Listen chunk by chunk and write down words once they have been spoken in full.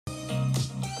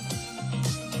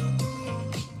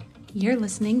You're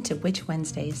listening to Witch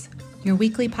Wednesdays, your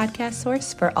weekly podcast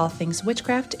source for all things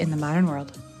witchcraft in the modern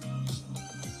world.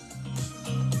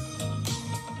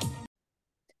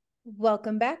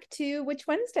 Welcome back to Witch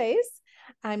Wednesdays.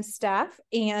 I'm Steph,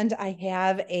 and I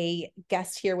have a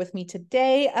guest here with me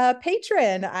today, a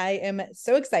patron. I am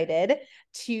so excited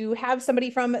to have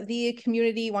somebody from the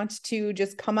community want to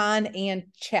just come on and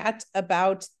chat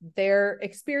about their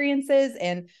experiences.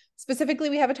 And specifically,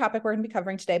 we have a topic we're going to be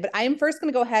covering today, but I am first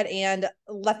going to go ahead and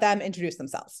let them introduce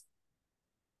themselves.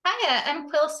 Hiya, I'm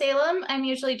Quill Salem. I'm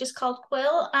usually just called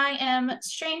Quill. I am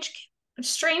Strange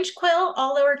Quill,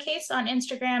 all lowercase, on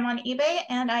Instagram, on eBay,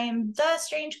 and I am the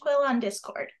Strange Quill on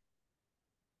Discord.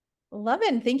 Love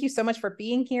it. And thank you so much for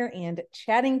being here and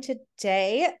chatting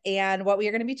today. And what we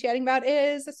are going to be chatting about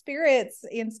is spirits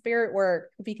and spirit work,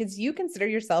 because you consider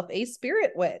yourself a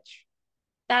spirit witch.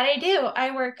 That I do.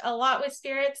 I work a lot with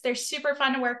spirits. They're super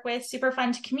fun to work with, super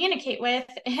fun to communicate with,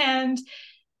 and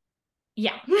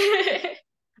yeah.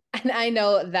 And I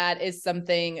know that is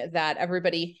something that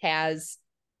everybody has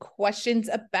questions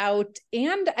about.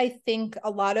 And I think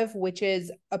a lot of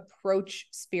witches approach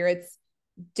spirits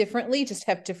differently, just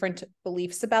have different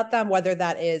beliefs about them, whether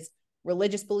that is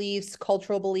religious beliefs,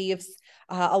 cultural beliefs,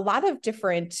 a lot of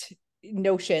different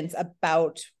notions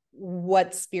about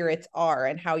what spirits are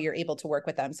and how you're able to work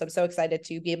with them. So I'm so excited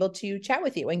to be able to chat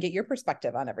with you and get your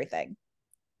perspective on everything.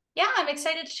 Yeah, I'm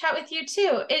excited to chat with you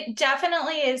too. It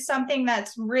definitely is something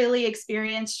that's really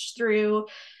experienced through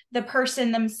the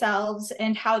person themselves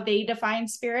and how they define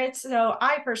spirits. So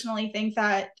I personally think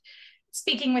that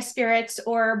speaking with spirits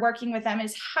or working with them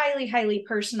is highly, highly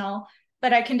personal,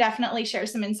 but I can definitely share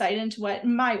some insight into what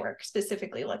my work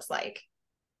specifically looks like.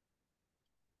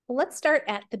 Let's start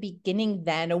at the beginning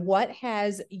then. What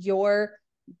has your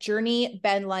journey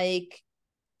been like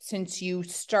since you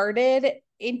started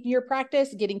in your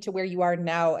practice, getting to where you are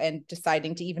now and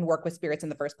deciding to even work with spirits in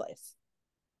the first place?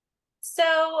 So,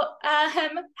 how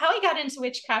I got into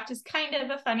witchcraft is kind of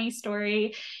a funny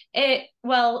story.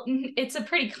 It's a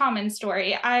pretty common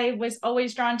story. I was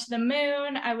always drawn to the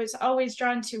moon. I was always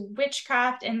drawn to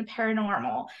witchcraft and the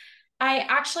paranormal. I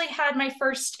actually had my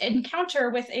first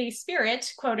encounter with a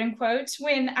spirit, quote unquote,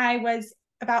 when I was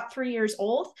about 3 years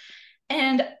old.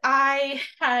 And I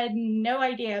had no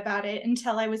idea about it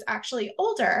until I was actually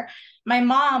older. My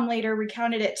mom later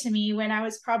recounted it to me when I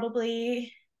was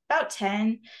probably about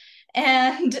 10.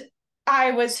 And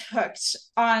I was hooked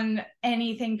on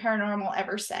anything paranormal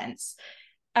ever since.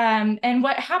 And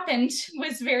what happened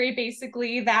was very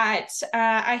basically that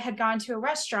I had gone to a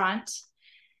restaurant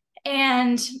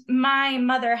and my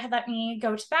mother had let me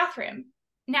go to the bathroom.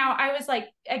 Now I was like,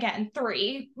 again,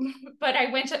 3, but I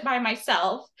went by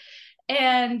myself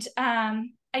and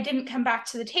I didn't come back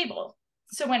to the table.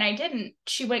 So when I didn't,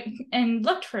 she went and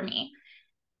looked for me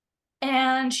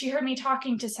and she heard me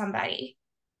talking to somebody.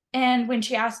 And when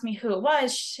she asked me who it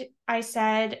was, I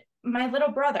said, my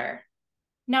little brother.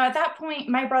 Now, at that point,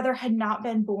 my brother had not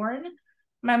been born.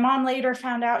 My mom later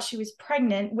found out she was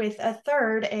pregnant with a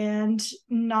third and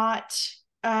not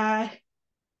a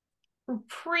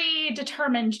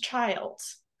predetermined child.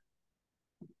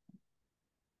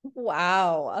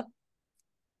 Wow.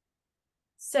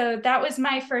 So that was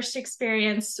my first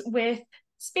experience with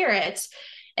spirits.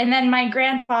 And then my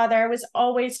grandfather was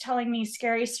always telling me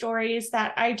scary stories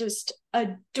that I just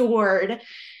adored.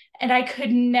 And I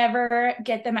could never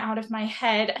get them out of my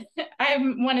head.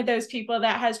 I'm one of those people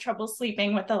that has trouble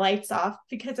sleeping with the lights off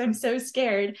because I'm so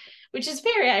scared, which is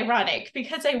very ironic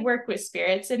because I work with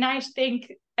spirits. And I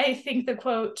think the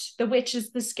quote, "the witch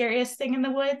is the scariest thing in the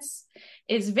woods,"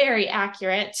 is very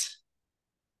accurate.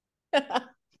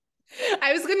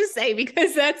 I was going to say,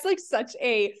 because that's like such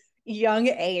a young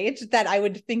age that I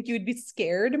would think you would be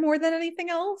scared more than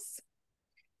anything else.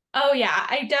 Oh, yeah,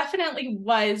 I definitely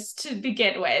was to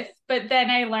begin with. But then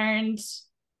I learned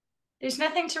there's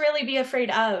nothing to really be afraid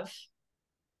of.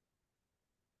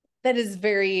 That is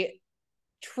very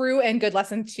true and good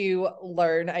lesson to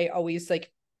learn. I always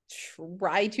like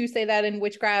try to say that in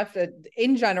witchcraft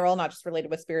in general, not just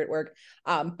related with spirit work.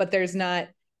 But there's not,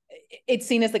 it's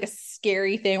seen as like a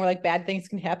scary thing where like bad things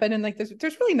can happen. And like,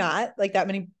 there's really not like that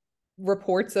many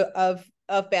reports of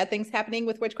bad things happening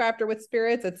with witchcraft or with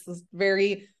spirits. It's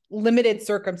very limited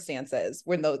circumstances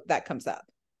when that comes up.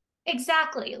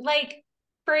 Exactly. Like,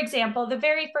 for example, the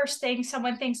very first thing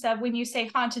someone thinks of when you say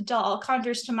haunted doll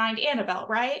conjures to mind Annabelle,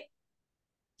 right?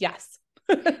 Yes.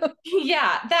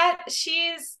 Yeah, that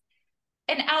she's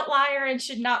an outlier and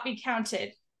should not be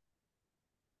counted.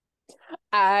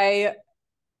 I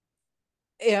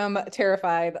am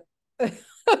terrified of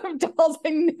dolls. I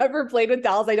never played with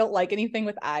dolls. I don't like anything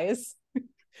with eyes.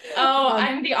 Oh,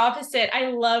 I'm the opposite.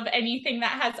 I love anything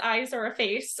that has eyes or a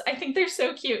face. I think they're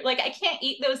so cute. Like I can't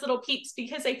eat those little peeps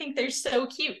because I think they're so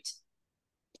cute.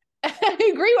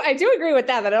 I agree. I do agree with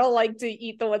that. I don't like to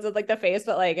eat the ones with like the face,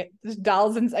 but like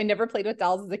dolls, and I never played with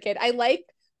dolls as a kid. I like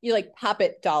you like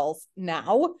puppet dolls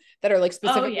now that are like Oh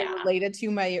specifically yeah. related to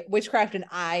my witchcraft, and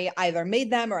I either made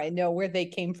them or I know where they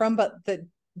came from. But the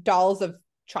dolls of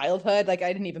childhood, like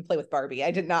I didn't even play with Barbie.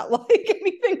 I did not like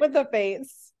anything with a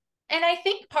face. And I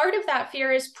think part of that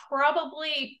fear is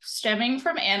probably stemming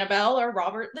from Annabelle or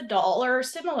Robert the Doll or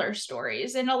similar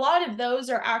stories. And a lot of those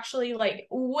are actually like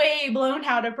way blown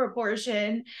out of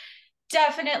proportion.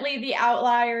 Definitely the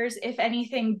outliers, if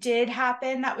anything did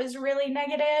happen that was really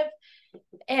negative.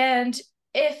 And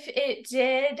if it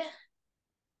did,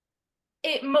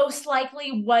 it most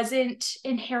likely wasn't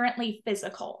inherently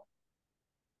physical,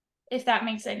 if that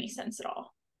makes any sense at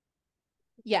all.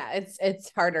 Yeah,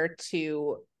 it's harder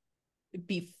to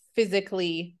be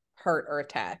physically hurt or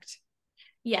attacked.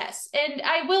 Yes. And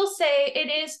I will say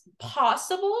it is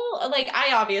possible. Like,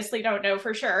 I obviously don't know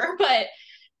for sure, but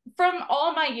from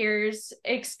all my years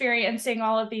experiencing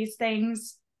all of these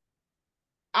things,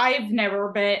 I've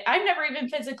never even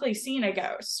physically seen a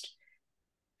ghost.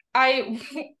 I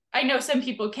I know some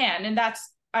people can, and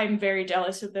I'm very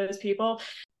jealous of those people.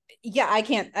 Yeah, I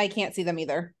can't see them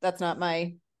either. That's not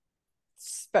my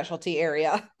specialty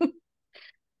area.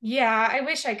 Yeah, I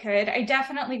wish I could. I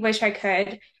definitely wish I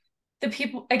could. The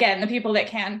people that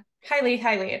can, highly,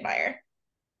 highly admire.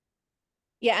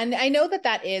 Yeah, and I know that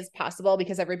that is possible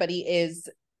because everybody is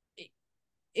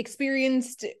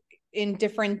experienced in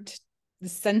different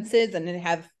senses and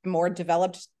have more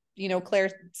developed,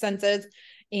 clair senses.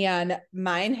 And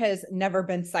mine has never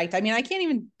been sight. I mean, I can't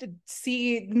even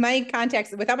see my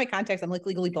contacts. Without my contacts, I'm like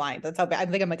legally blind. That's how bad.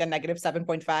 I think I'm like a negative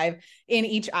 7.5 in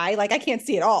each eye. Like I can't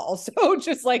see at all. So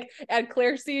just like add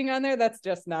clear seeing on there, that's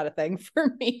just not a thing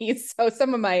for me. So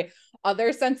some of my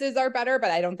other senses are better,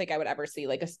 but I don't think I would ever see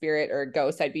like a spirit or a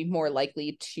ghost. I'd be more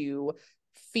likely to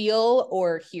feel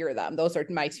or hear them. Those are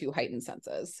my two heightened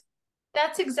senses.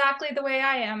 That's exactly the way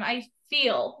I am. I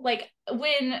feel like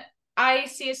when I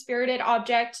see a spirited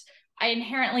object, I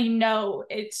inherently know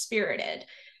it's spirited.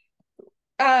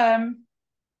 Um,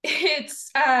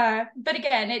 but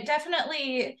again, it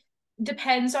definitely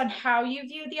depends on how you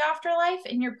view the afterlife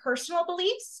and your personal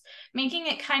beliefs, making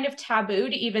it kind of taboo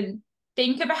to even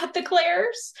think about the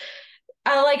clairs.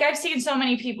 Like I've seen so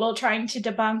many people trying to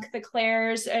debunk the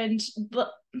clairs and,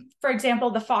 for example,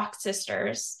 the Fox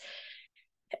sisters.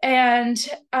 And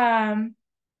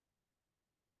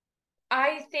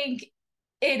I think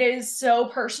it is so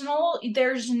personal.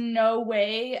 There's no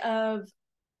way of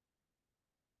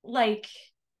like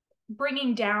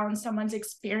bringing down someone's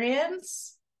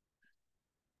experience.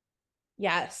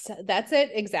 Yes, that's it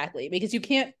exactly. Because you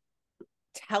can't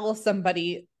tell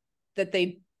somebody that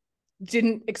they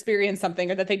didn't experience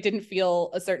something or that they didn't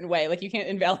feel a certain way. Like you can't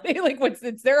invalidate like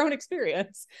it's their own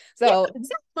experience. So yeah,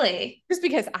 exactly. Just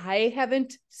because I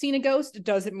haven't seen a ghost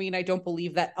doesn't mean I don't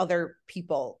believe that other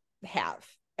people have.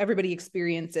 Everybody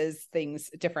experiences things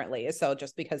differently. So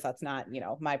just because that's not,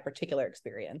 my particular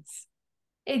experience.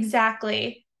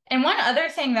 Exactly. And one other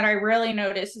thing that I really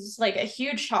notice is like a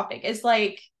huge topic is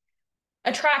like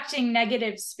attracting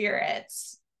negative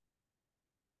spirits.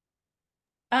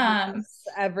 Yes,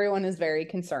 everyone is very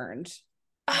concerned.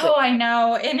 Oh, I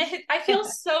know. And I feel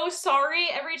so sorry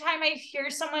every time I hear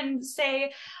someone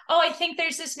say, oh, I think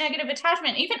there's this negative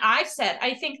attachment. Even I've said,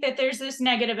 I think that there's this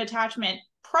negative attachment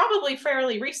probably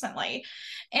fairly recently.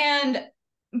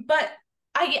 But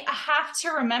I have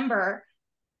to remember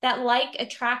that like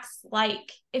attracts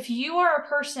like. If you are a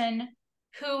person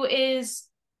who is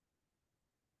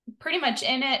pretty much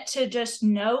in it to just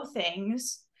know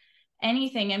things,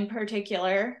 anything in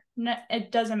particular,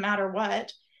 it doesn't matter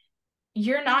what,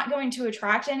 you're not going to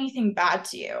attract anything bad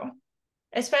to you,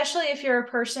 especially if you're a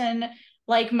person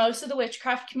like most of the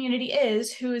witchcraft community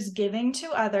is, who is giving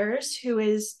to others, who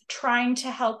is trying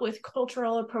to help with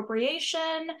cultural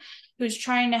appropriation, who's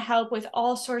trying to help with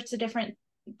all sorts of different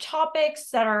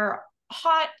topics that are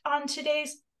hot on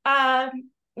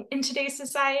in today's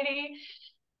society.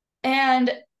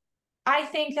 And I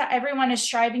think that everyone is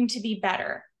striving to be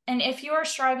better. And if you are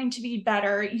striving to be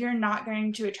better, you're not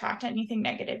going to attract anything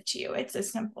negative to you. It's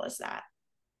as simple as that.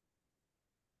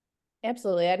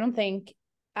 Absolutely. I don't think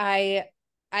I've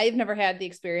never had the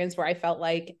experience where I felt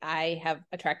like I have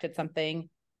attracted something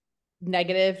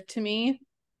negative to me.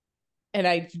 And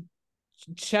I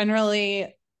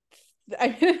generally, I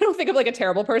don't think I'm like a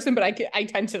terrible person, but I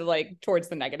tend to like towards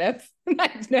the negative.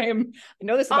 I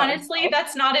know this about Honestly, myself.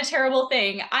 that's not a terrible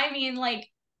thing. I mean, like,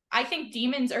 I think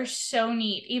demons are so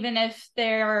neat, even if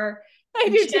they're I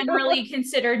do generally too.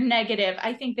 considered negative.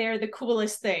 I think they're the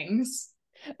coolest things.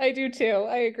 I do too.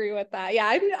 I agree with that. Yeah,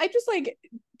 I just like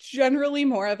generally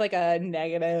more of like a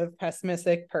negative,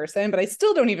 pessimistic person, but I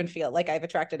still don't even feel like I've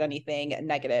attracted anything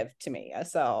negative to me.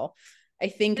 So I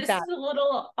think This that is a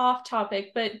little off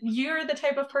topic, but you're the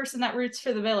type of person that roots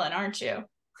for the villain, aren't you?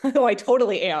 oh, I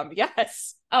totally am.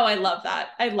 Yes. Oh, I love that.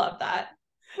 I love that.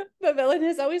 The villain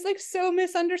is always like so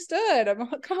misunderstood.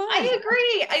 Come on. I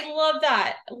agree. I love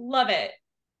that. Love it.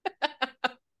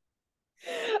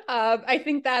 I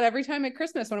think that every time at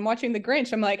Christmas when I'm watching The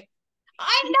Grinch, I'm like,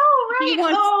 I he know, right?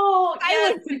 wants Oh, yes,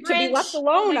 silence the to be left Grinch.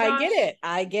 Oh alone. my I get gosh. it.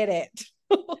 I get it.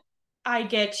 I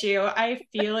get you. I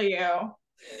feel you.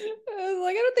 I was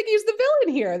like, I don't think he's the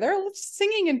villain here. They're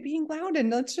singing and being loud, and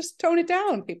let's just tone it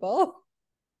down, people.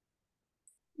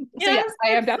 So yes, Yes, I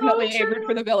am that's so definitely a root for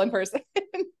true. the villain person.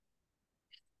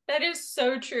 That is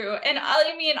so true. And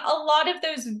I mean, a lot of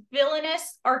those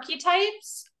villainous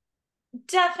archetypes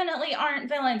definitely aren't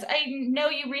villains. I know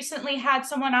you recently had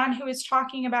someone on who was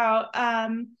talking about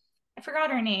I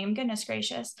forgot her name, goodness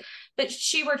gracious, but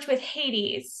she worked with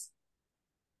Hades.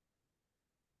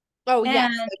 Oh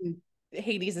yes, And and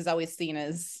Hades is always seen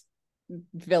as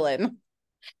villain.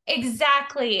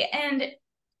 exactly. And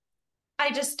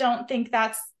I just don't think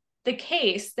that's the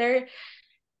case.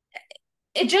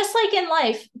 Just like in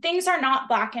life, things are not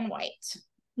black and white.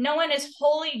 No one is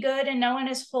wholly good and no one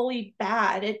is wholly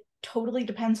bad. It totally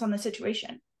depends on the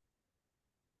situation.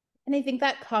 And I think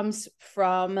that comes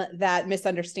from that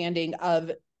misunderstanding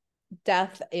of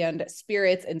death and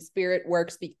spirits and spirit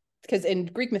works because in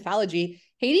Greek mythology,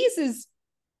 Hades is,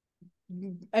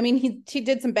 I mean, he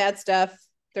did some bad stuff.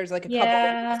 There's like a couple of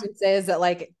Yeah. instances that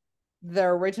like the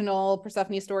original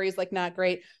Persephone story is like not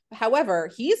great. However,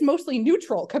 he's mostly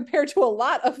neutral compared to a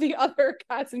lot of the other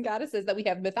gods and goddesses that we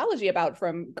have mythology about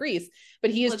from Greece.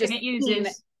 But he is Looking just at you, seen,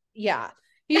 Zeus. yeah,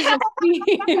 he's just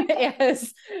seen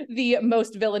as the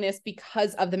most villainous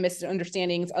because of the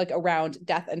misunderstandings like around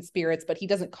death and spirits. But he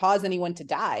doesn't cause anyone to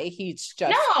die. He's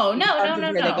just No, in no, charge no, of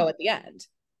no, where they go no. at the end.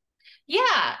 Yeah,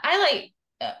 I like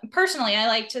personally, I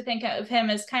like to think of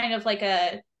him as kind of like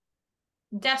a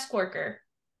desk worker.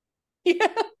 Yeah.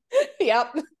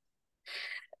 Yep.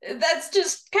 That's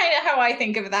just kind of how I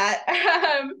think of that.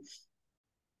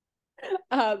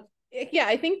 Yeah,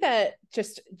 I think that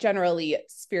just generally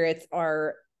spirits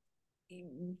are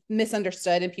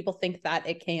misunderstood and people think that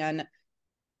it can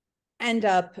end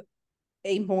up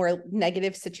a more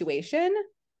negative situation.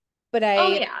 But Oh I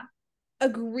yeah.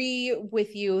 agree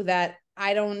with you that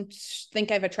I don't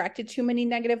think I've attracted too many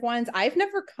negative ones. I've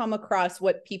never come across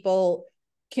what people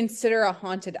consider a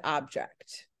haunted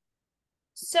object.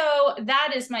 So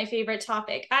that is my favorite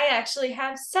topic. I actually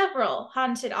have several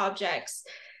haunted objects.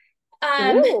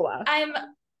 Um, Ooh. I'm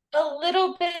a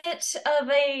little bit of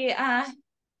a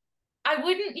I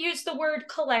wouldn't use the word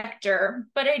collector,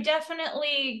 but I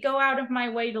definitely go out of my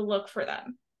way to look for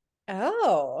them.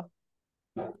 Oh.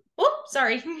 Oh,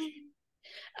 sorry.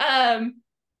 um,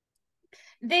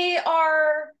 they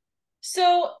are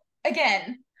so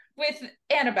again with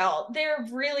Annabelle, they're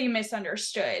really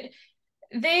misunderstood.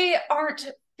 They aren't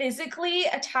physically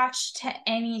attached to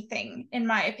anything, in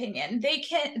my opinion.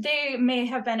 They may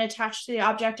have been attached to the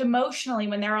object emotionally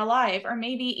when they're alive, or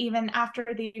maybe even after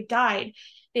they've died.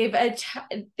 They've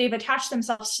attached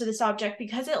themselves to this object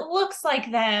because it looks like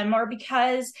them, or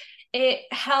because it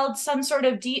held some sort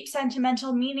of deep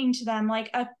sentimental meaning to them, like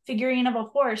a figurine of a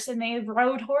horse, and they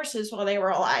rode horses while they were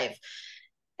alive.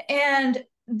 And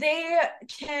they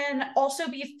can also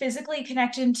be physically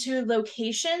connected to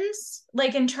locations,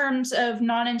 like in terms of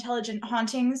non-intelligent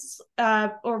hauntings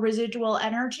or residual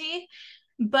energy.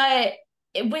 But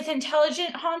with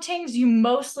intelligent hauntings, you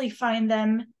mostly find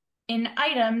them in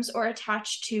items or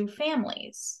attached to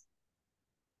families.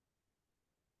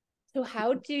 So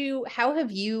how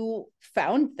have you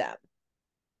found them?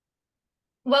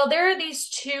 Well, there are these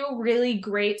two really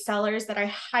great sellers that I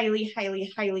highly,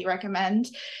 highly, highly recommend.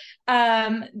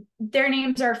 Um, their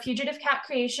names are Fugitive Cat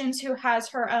Creations, who has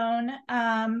her own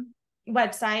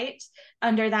website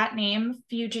under that name,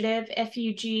 Fugitive,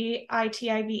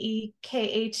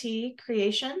 Fugitiveket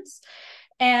Creations,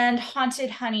 and Haunted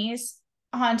Honeys,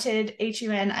 Haunted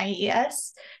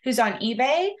Hunies, who's on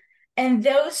eBay. And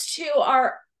those two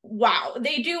are wow,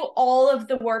 they do all of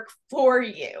the work for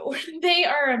you. They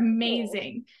are Oh.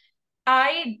 amazing.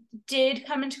 I did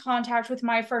come into contact with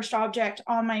my first object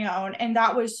on my own, and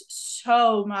that was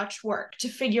so much work to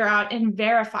figure out and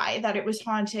verify that it was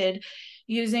haunted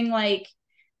using like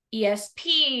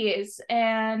ESPs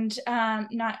and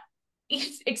not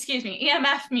excuse me,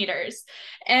 EMF meters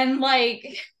and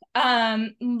like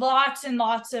Lots and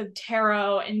lots of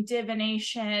tarot and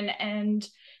divination and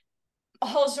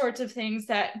all sorts of things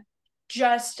that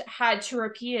just had to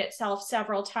repeat itself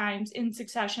several times in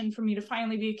succession for me to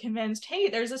finally be convinced, hey,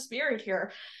 there's a spirit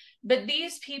here. But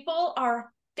these people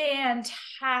are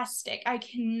fantastic. I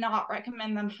cannot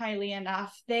recommend them highly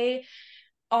enough. They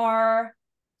are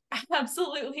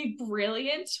absolutely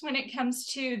brilliant when it comes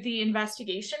to the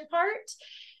investigation part.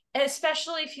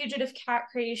 Especially Fugitive Cat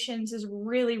Creations is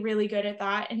really, really good at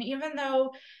that. And even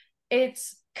though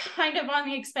it's kind of on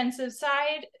the expensive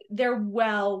side, they're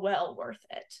well worth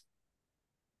it.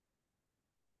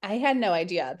 I had no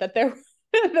idea that there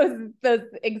those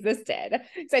existed.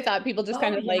 So I thought people just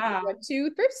kind of like went to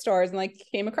thrift stores and like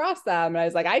came across them. And I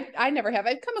was like, I never have.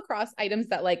 I've come across items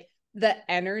that like the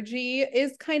energy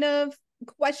is kind of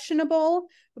questionable,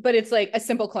 but it's like a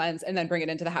simple cleanse and then bring it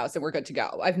into the house and we're good to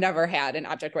go. I've never had an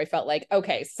object where I felt like,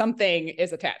 okay, something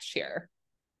is attached here.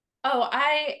 Oh,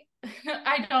 I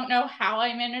don't know how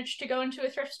I managed to go into a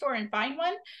thrift store and find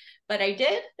one, but I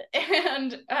did.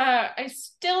 And I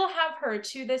still have her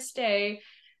to this day.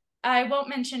 I won't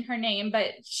mention her name,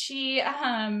 but she's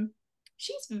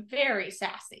very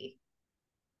sassy.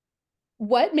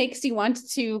 What makes you want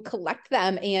to collect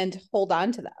them and hold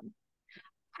on to them?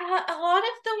 A lot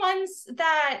of the ones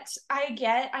that I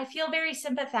get, I feel very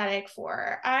sympathetic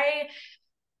for.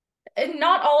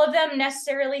 Not all of them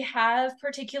necessarily have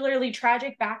particularly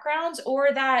tragic backgrounds, or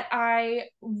that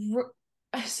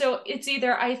so it's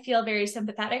either I feel very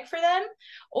sympathetic for them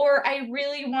or I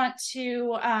really want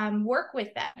to work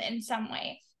with them in some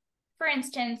way. For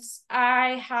instance,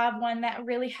 I have one that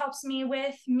really helps me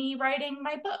with me writing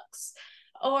my books,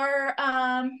 or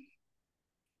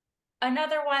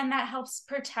another one that helps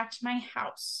protect my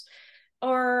house,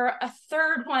 or a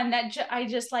third one that I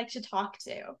just like to talk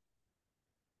to.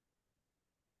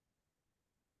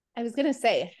 I was gonna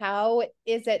say, how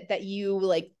is it that you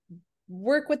like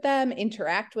work with them,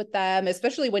 interact with them,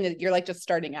 especially when you're like just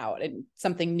starting out and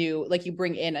something new, like you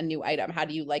bring in a new item? How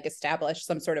do you like establish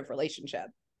some sort of relationship?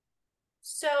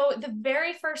 So the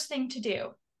very first thing to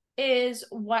do is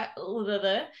light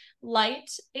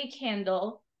a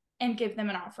candle and give them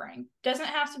an offering. Doesn't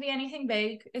have to be anything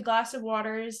big. A glass of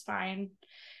water is fine.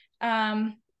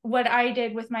 What I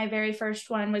did with my very first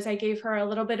one was I gave her a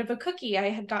little bit of a cookie I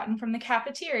had gotten from the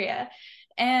cafeteria,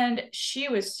 and she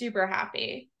was super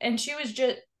happy. And she was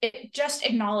just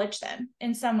acknowledge them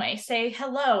in some way, say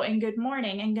hello and good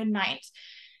morning and good night.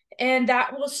 And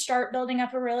that will start building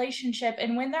up a relationship.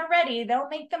 And when they're ready, they'll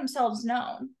make themselves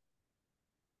known.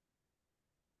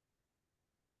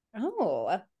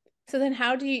 Oh, so then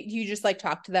how do you just like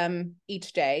talk to them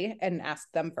each day and ask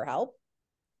them for help?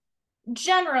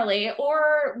 Generally,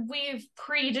 or we've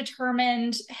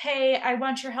predetermined, hey, I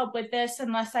want your help with this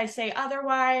unless I say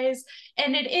otherwise.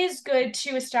 And it is good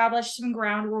to establish some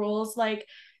ground rules. Like,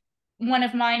 one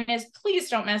of mine is please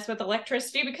don't mess with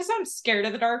electricity because I'm scared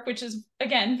of the dark, which is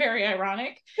again very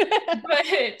ironic.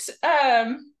 But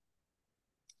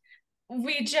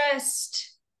we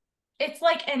just, it's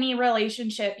like any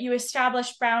relationship. You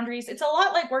establish boundaries. It's a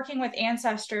lot like working with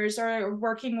ancestors or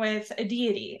working with a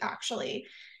deity, actually.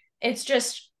 It's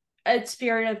just a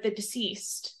spirit of the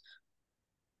deceased.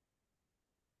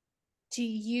 Do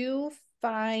you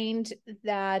find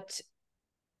that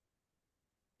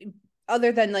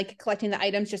other than like collecting the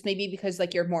items, just maybe because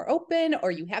like you're more open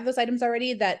or you have those items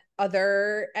already, that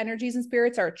other energies and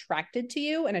spirits are attracted to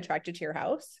you and attracted to your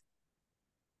house?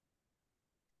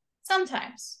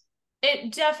 Sometimes.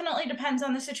 It definitely depends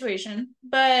on the situation,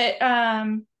 but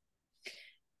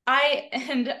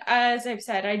and as I've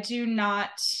said, I do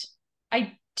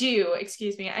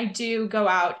go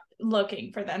out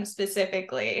looking for them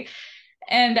specifically.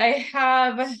 And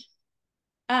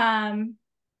um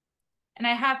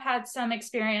I have had some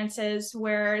experiences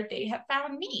where they have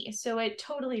found me. So it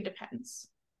totally depends.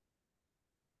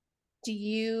 Do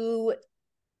you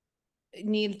do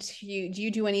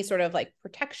you do any sort of like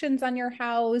protections on your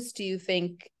house? Do you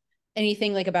think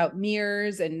anything like about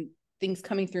mirrors and things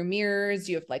coming through mirrors?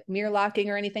 Do you have like mirror locking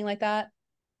or anything like that?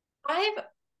 I've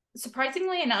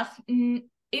surprisingly enough,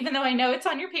 even though I know it's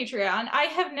on your Patreon, I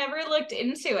have never looked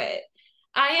into it.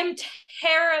 I am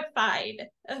terrified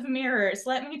of mirrors,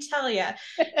 let me tell you.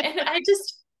 And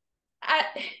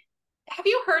have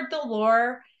you heard the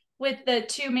lore with the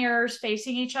two mirrors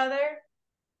facing each other?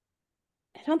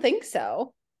 I don't think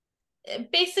so.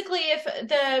 Basically, if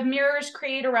the mirrors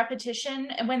create a repetition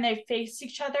and when they face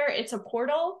each other, it's a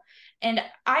portal. And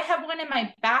I have one in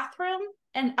my bathroom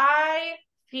and I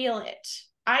feel it.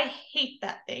 I hate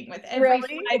that thing with every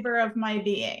Really? fiber of my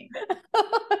being.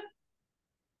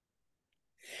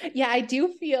 Yeah, I feel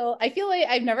like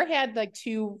I've never had like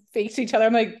two face each other.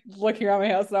 I'm like looking around my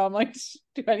house now. I'm like,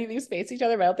 do any of these face each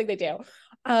other? But I don't think they do.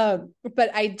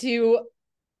 But I do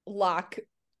lock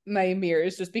my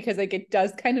mirrors just because like it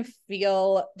does kind of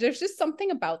feel there's just something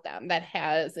about them that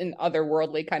has an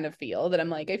otherworldly kind of feel that I'm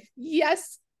like, if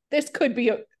yes, this could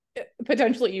be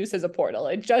potentially used as a portal.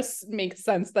 It just makes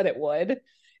sense that it would.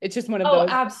 It's just one of Oh, those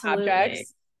absolutely.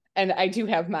 objects. And I do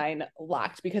have mine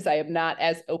locked because I am not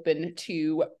as open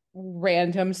to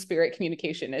random spirit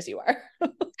communication as you are.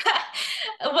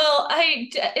 Well,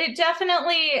 it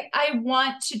definitely, I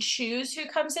want to choose who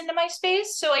comes into my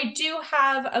space. So I do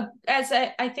have as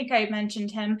I think I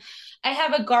mentioned him, I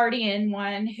have a guardian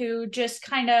one who just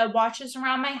kind of watches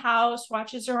around my house,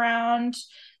 watches around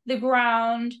the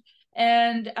ground,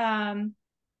 and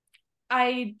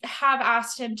I have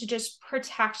asked him to just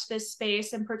protect this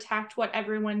space and protect what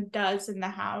everyone does in the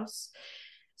house.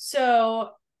 So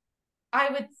I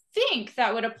would think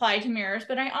that would apply to mirrors,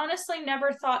 but I honestly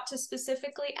never thought to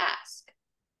specifically ask.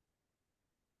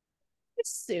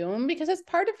 Assume because it's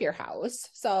part of your house.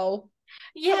 So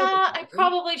Yeah, probably I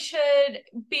probably should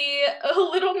be a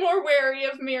little more wary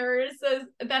of mirrors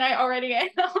than I already am.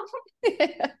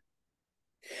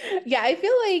 Yeah, I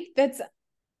feel like that's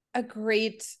a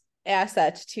great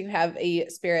asset to have a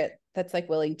spirit that's like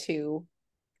willing to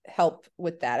help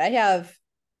with that. I have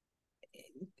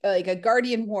like a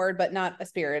guardian ward, but not a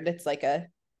spirit. It's like a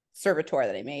servitor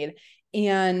that I made,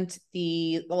 and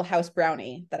the little house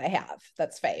brownie that I have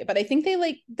that's Fae. But I think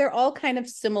they're all kind of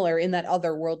similar in that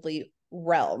otherworldly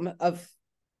realm of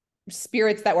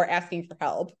spirits that were asking for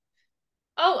help.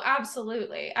 Oh,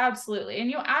 absolutely. Absolutely.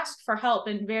 And you ask for help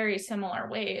in very similar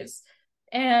ways.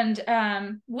 And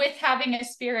with having a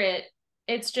spirit,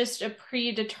 it's just a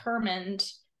predetermined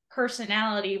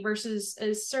personality versus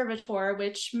a servitor,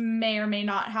 which may or may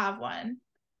not have one.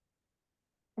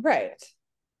 Right.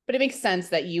 But it makes sense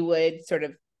that you would sort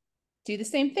of do the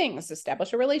same things,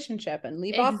 establish a relationship and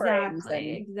leave offerings Exactly.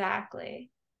 and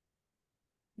Exactly.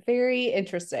 very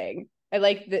interesting. I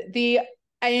like the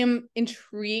I am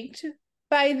intrigued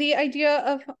by the idea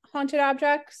of haunted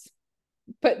objects,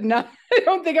 but not I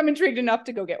don't think I'm intrigued enough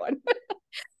to go get one.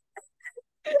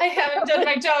 I haven't done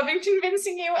my job in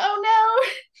convincing you. Oh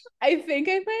I think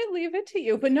I might leave it to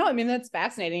you. But no, I mean that's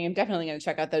fascinating. I'm definitely going to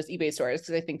check out those eBay stores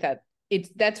because I think that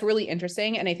that's really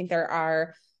interesting and I think there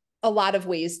are a lot of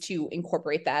ways to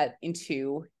incorporate that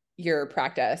into your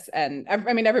practice. And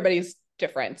I mean everybody's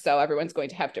different, so everyone's going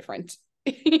to have different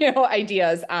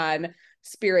ideas on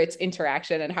spirits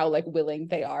interaction and how like willing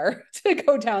they are to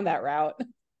go down that route.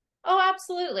 oh,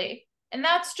 absolutely. And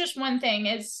that's just one thing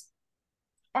is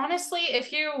honestly,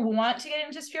 if you want to get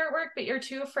into spirit work, but you're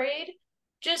too afraid,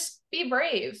 just be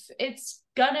brave. It's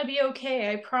gonna be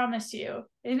okay. I promise you.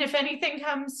 And if anything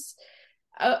comes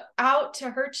out to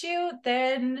hurt you,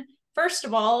 then first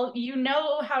of all, you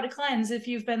know how to cleanse. If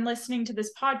you've been listening to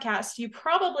this podcast, you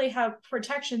probably have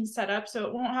protection set up so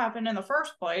it won't happen in the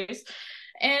first place.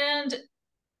 And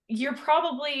you're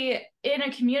probably in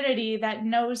a community that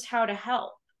knows how to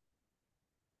help.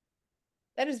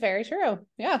 That is very true.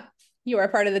 Yeah. You are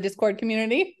part of the Discord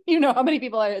community. You know how many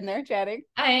people are in there chatting.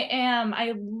 I am.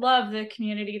 I love the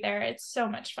community there. It's so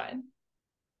much fun.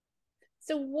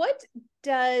 So, what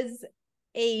does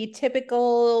a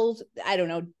typical, I don't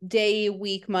know, day,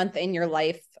 week, month in your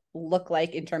life look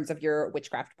like in terms of your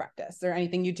witchcraft practice? Is there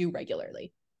anything you do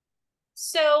regularly?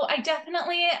 So I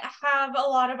definitely have a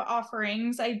lot of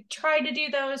offerings. I try to do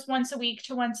those once a week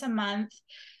to once a month.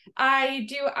 I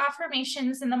do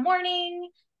affirmations in the morning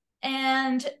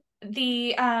and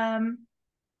the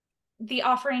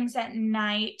offerings at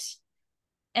night.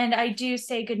 And I do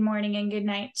say good morning and good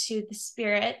night to the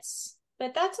spirits.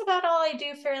 But that's about all I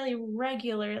do fairly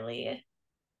regularly.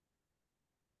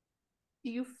 Do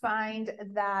you find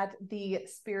that the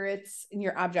spirits in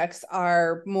your objects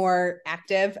are more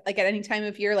active, like at any time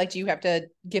of year? Like, do you have to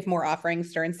give more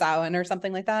offerings during Samhain or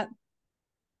something like that?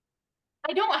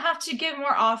 I don't have to give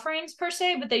more offerings per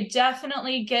se, but they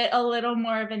definitely get a little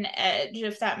more of an edge,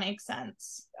 if that makes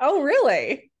sense. Oh,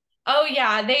 really? Oh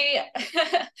yeah,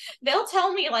 they'll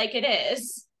tell me like it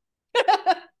is.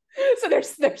 So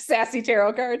there's sassy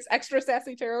tarot cards, extra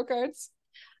sassy tarot cards.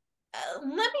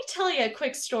 Let me tell you a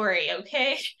quick story,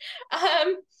 okay?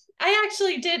 I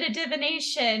actually did a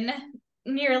divination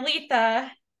near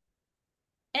Letha,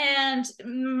 and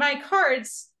my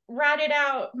cards ratted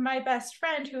out my best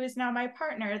friend, who is now my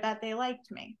partner, that they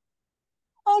liked me.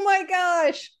 Oh my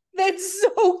gosh, that's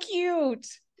so cute.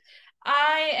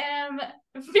 I am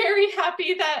very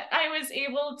happy that I was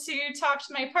able to talk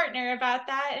to my partner about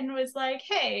that and was like,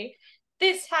 hey,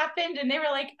 this happened, and they were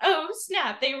like, oh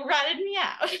snap, they ratted me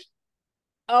out.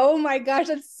 Oh my gosh,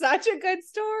 that's such a good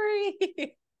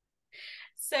story.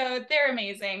 So they're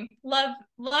amazing. Love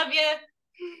you.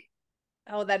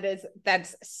 Oh,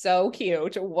 that's so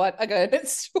cute. What a good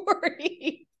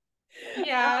story.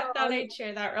 Yeah, thought I'd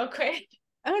share that real quick.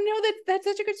 Oh no, that's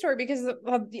such a good story because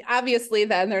obviously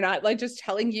then they're not like just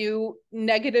telling you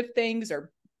negative things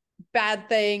or bad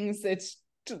things. It's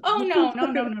Oh no,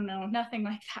 nothing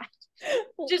like that.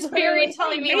 Just very literally,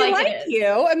 telling me they like it like is.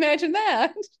 you. Imagine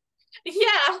that.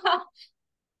 Yeah.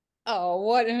 Oh,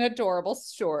 what an adorable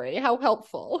story. How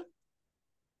helpful.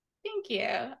 Thank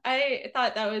you. I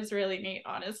thought that was really neat,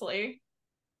 honestly.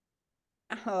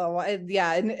 Oh,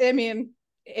 yeah. And I mean,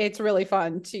 it's really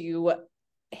fun to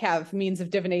have means of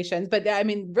divination. But I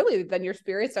mean, really, then your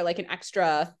spirits are like an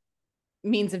extra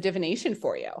means of divination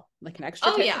for you, like an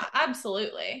extra Oh tip. yeah,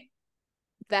 absolutely.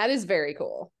 That is very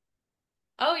cool.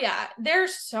 Oh yeah, they're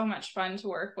so much fun to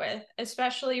work with,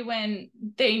 especially when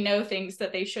they know things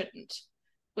that they shouldn't,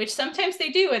 which sometimes they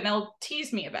do and they'll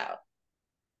tease me about.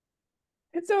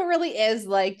 And so it really is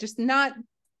like just not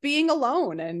being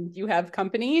alone and you have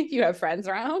company, you have friends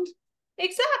around.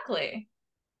 Exactly.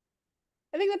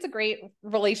 I think that's a great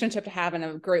relationship to have and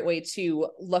a great way to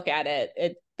look at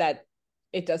it.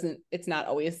 It's not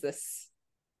always this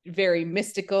very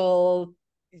mystical,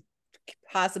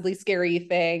 possibly scary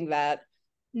thing that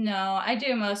No, I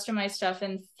do most of my stuff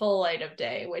in full light of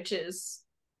day, which is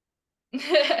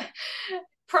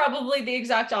probably the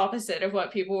exact opposite of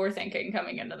what people were thinking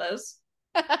coming into this.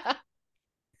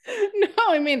 no,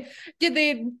 I mean, did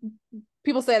they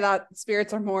people say that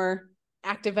spirits are more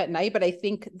active at night, but I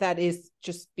think that is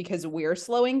just because we're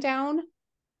slowing down and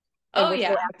Oh we're so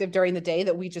yeah. active during the day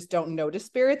that we just don't notice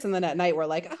spirits. And then at night we're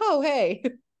like, oh, hey.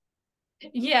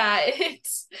 Yeah,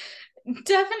 it's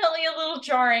definitely a little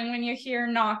jarring when you hear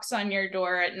knocks on your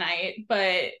door at night,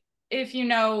 but if you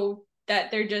know that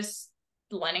they're just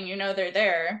letting you know they're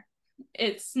there,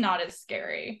 it's not as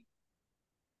scary.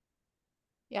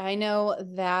 Yeah, I know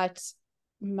that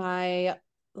my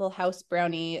little house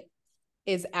brownie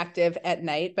is active at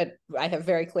night, but I have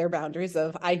very clear boundaries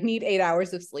of I need 8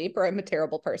 hours of sleep or I'm a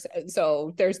terrible person.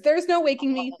 So there's no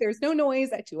waking me. There's no noise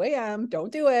at 2 a.m.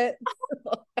 Don't do it.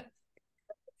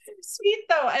 Sweet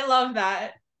though, I love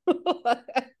that.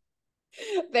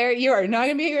 There you are not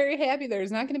gonna be very happy.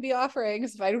 There's not gonna be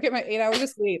offerings if I don't get my 8 hours of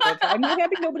sleep. If I'm not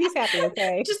happy, nobody's happy.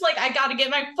 Okay. Just like I gotta get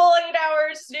my full 8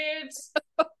 hours, dudes.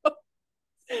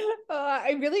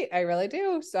 I really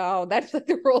do. So that's like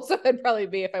the rules that would probably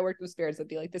be if I worked with spirits. It'd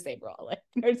be like the same rule. Like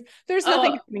there's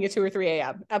nothing Oh, happening at 2 or 3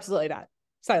 a.m. Absolutely not.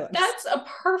 Silence. that's a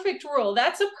perfect rule.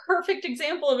 That's a perfect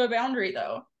example of a boundary,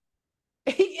 though.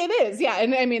 It is, yeah,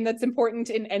 and I mean that's important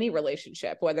in any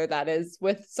relationship, whether that is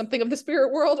with something of the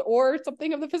spirit world or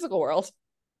something of the physical world.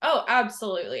 Oh,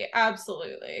 absolutely.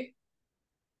 Absolutely.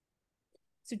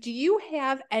 So, do you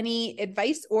have any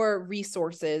advice or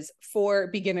resources for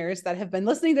beginners that have been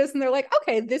listening to this and they're like,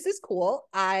 okay, this is cool.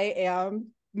 I am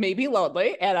maybe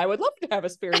lonely and I would love to have a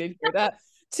spirit in here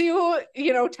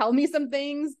to tell me some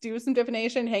things, do some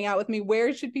divination, hang out with me.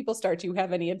 Where should people start? Do you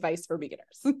have any advice for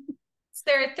beginners? So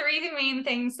there are three main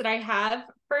things that I have.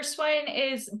 First one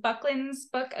is Buckland's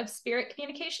Book of Spirit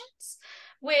Communications,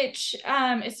 which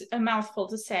is a mouthful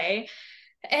to say.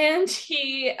 And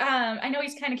I know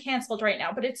he's kind of canceled right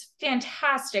now, but it's a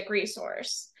fantastic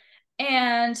resource.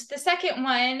 And the second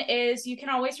one is you can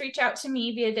always reach out to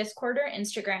me via Discord or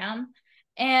Instagram.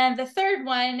 And the third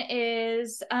one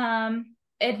is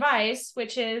advice,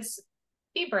 which is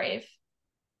be brave.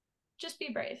 Just be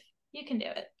brave. You can do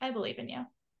it. I believe in you.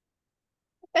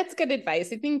 That's good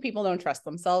advice. I think people don't trust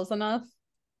themselves enough.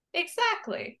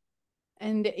 Exactly.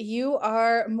 And you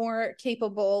are more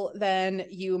capable than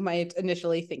you might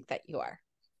initially think that you are.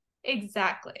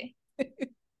 Exactly.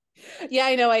 Yeah,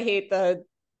 I know. I hate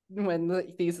when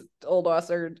these old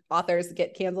authors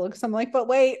get canceled because I'm like, but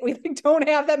wait, we don't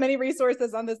have that many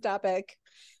resources on this topic,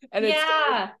 and it's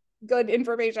Yeah. good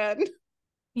information.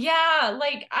 Yeah.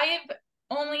 Like I've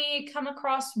only come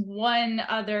across one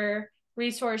other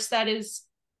resource that is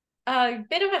a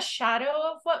bit of a shadow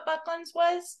of what Buckland's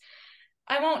was.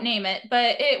 I won't name it,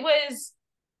 but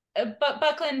but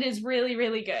Buckland is really,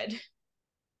 really good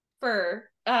for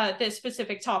this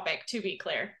specific topic, to be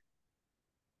clear.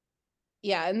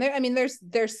 Yeah, and I mean,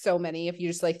 there's so many. If you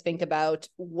just like think about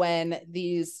when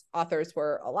these authors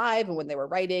were alive and when they were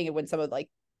writing, and when some of like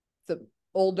the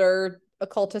older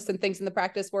occultists and things in the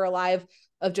practice were alive,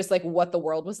 of just like what the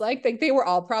world was like they were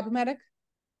all problematic.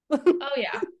 Oh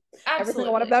yeah, Every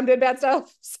single one of absolutely. them did bad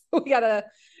stuff. So we gotta,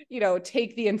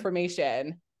 take the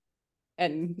information,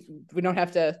 and we don't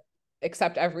have to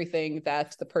accept everything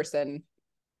that the person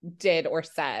did or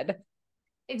said.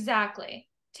 Exactly.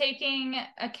 Taking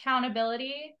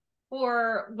accountability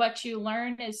for what you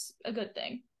learn is a good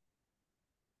thing.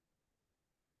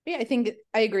 Yeah, I think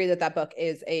I agree that book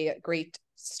is a great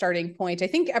starting point. I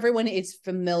think everyone is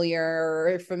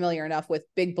familiar enough with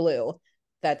Big Blue.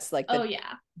 That's like the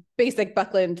basic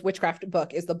Buckland witchcraft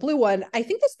book is the blue one. I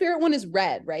think the spirit one is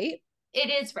red, right?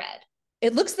 It is red.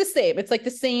 It looks the same. It's like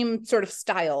the same sort of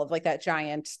style of like that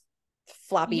giant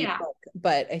floppy book,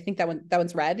 but I think that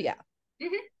one's red. Yeah.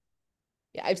 Mm-hmm.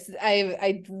 Yeah,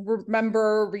 I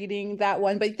remember reading that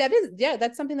one, but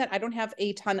that's something that I don't have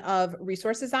a ton of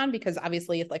resources on because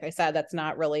obviously, like I said, that's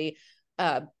not really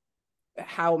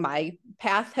how my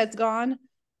path has gone.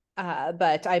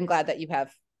 But I'm glad that you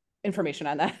have information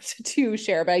on that to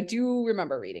share. But I do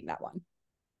remember reading that one.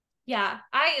 Yeah,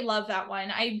 I love that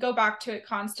one. I go back to it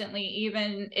constantly,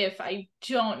 even if I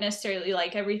don't necessarily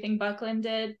like everything Buckland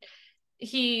did.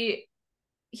 He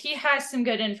has some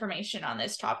good information on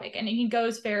this topic, and he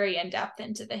goes very in depth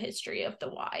into the history of the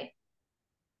why.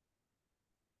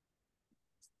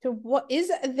 So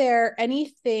is there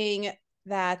anything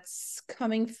that's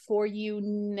coming for you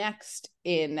next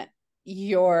in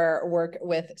your work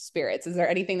with spirits? Is there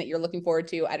anything that you're looking forward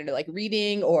to? I don't know, like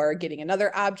reading or getting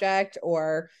another object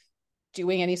or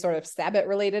doing any sort of Sabbath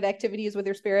related activities with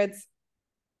your spirits?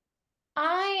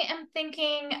 I am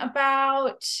thinking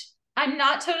about, I'm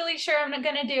not totally sure I'm not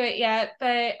going to do it yet,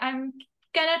 but I'm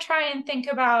going to try and think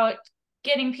about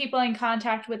getting people in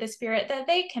contact with a spirit that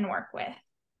they can work with.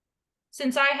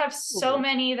 Since I have so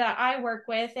many that I work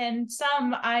with, and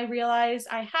some I realize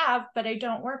I have, but I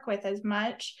don't work with as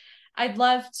much, I'd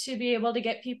love to be able to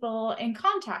get people in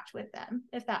contact with them,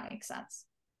 if that makes sense.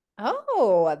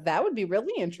 Oh, that would be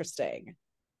really interesting.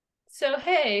 So,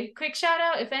 hey, quick shout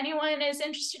out. If anyone is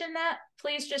interested in that,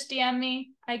 please just DM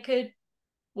me.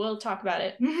 We'll talk about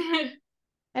it.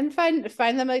 And find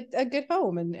them a good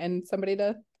home and somebody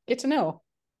to get to know.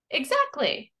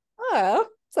 Exactly. Oh,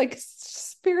 it's like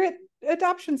Spirit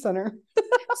Adoption Center.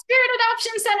 Spirit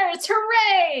Adoption Centers,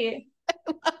 hooray! I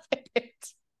love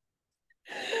it.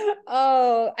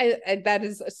 Oh, I that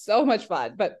is so much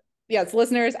fun. But yes,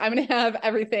 listeners, I'm going to have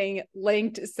everything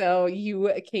linked so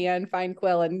you can find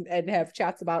Quill and have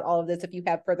chats about all of this if you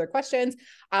have further questions.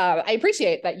 I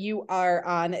appreciate that you are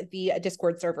on the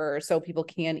Discord server so people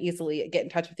can easily get in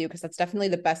touch with you because that's definitely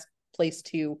the best place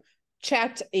to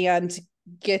chat and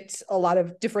get a lot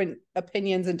of different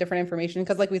opinions and different information.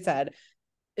 Because like we said,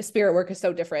 spirit work is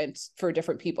so different for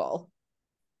different people.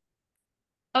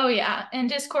 Oh yeah, and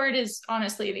Discord is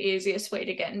honestly the easiest way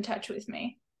to get in touch with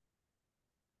me.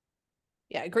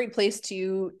 Yeah, a great place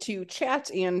to chat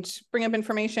and bring up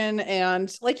information.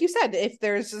 And like you said,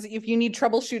 if you need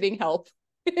troubleshooting help,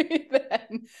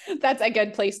 then that's a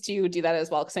good place to do that as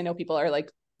well. Because I know people are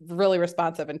like really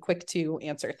responsive and quick to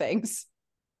answer things.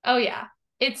 Oh yeah,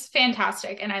 it's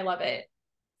fantastic, and I love it.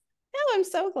 Oh, I'm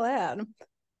so glad.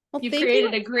 Well, you've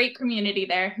created a great community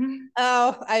there.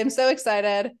 Oh, I am so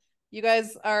excited. You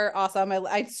guys are awesome.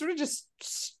 I sort of just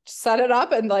set it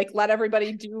up and like let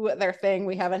everybody do their thing.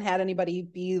 We haven't had anybody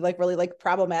be like really like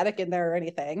problematic in there or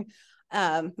anything.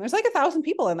 There's like 1,000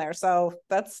 people in there, so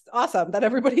that's awesome that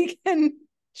everybody can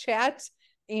chat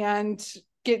and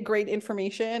get great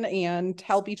information and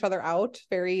help each other out.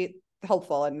 Very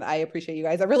helpful, and I appreciate you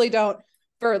guys. I really don't.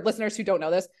 For listeners who don't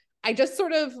know this, I just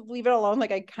sort of leave it alone.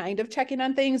 Like I kind of check in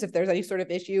on things. If there's any sort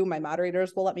of issue, my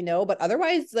moderators will let me know. But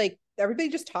otherwise, like everybody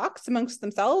just talks amongst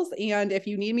themselves. And if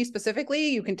you need me specifically,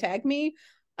 you can tag me.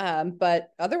 But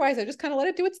otherwise, I just kind of let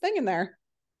it do its thing in there.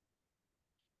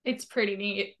 It's pretty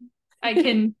neat. I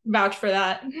can vouch for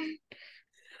that.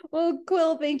 Well,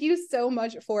 Quill, thank you so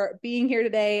much for being here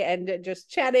today and just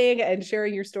chatting and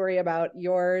sharing your story about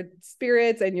your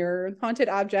spirits and your haunted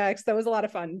objects. That was a lot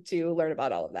of fun to learn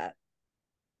about all of that.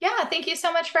 Yeah, thank you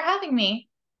so much for having me.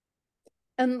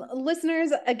 And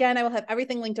listeners, again, I will have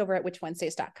everything linked over at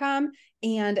witchwednesdays.com.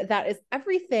 And that is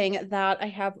everything that I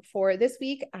have for this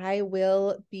week. I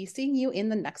will be seeing you in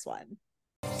the next one.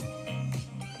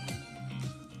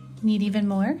 Need even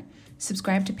more?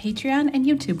 Subscribe to Patreon and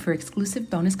YouTube for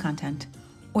exclusive bonus content.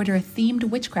 Order a themed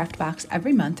witchcraft box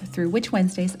every month through Witch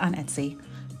Wednesdays on Etsy.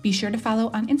 Be sure to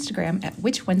follow on Instagram at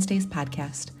Witch Wednesdays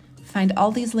Podcast. Find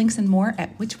all these links and more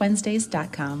at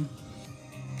witchwednesdays.com.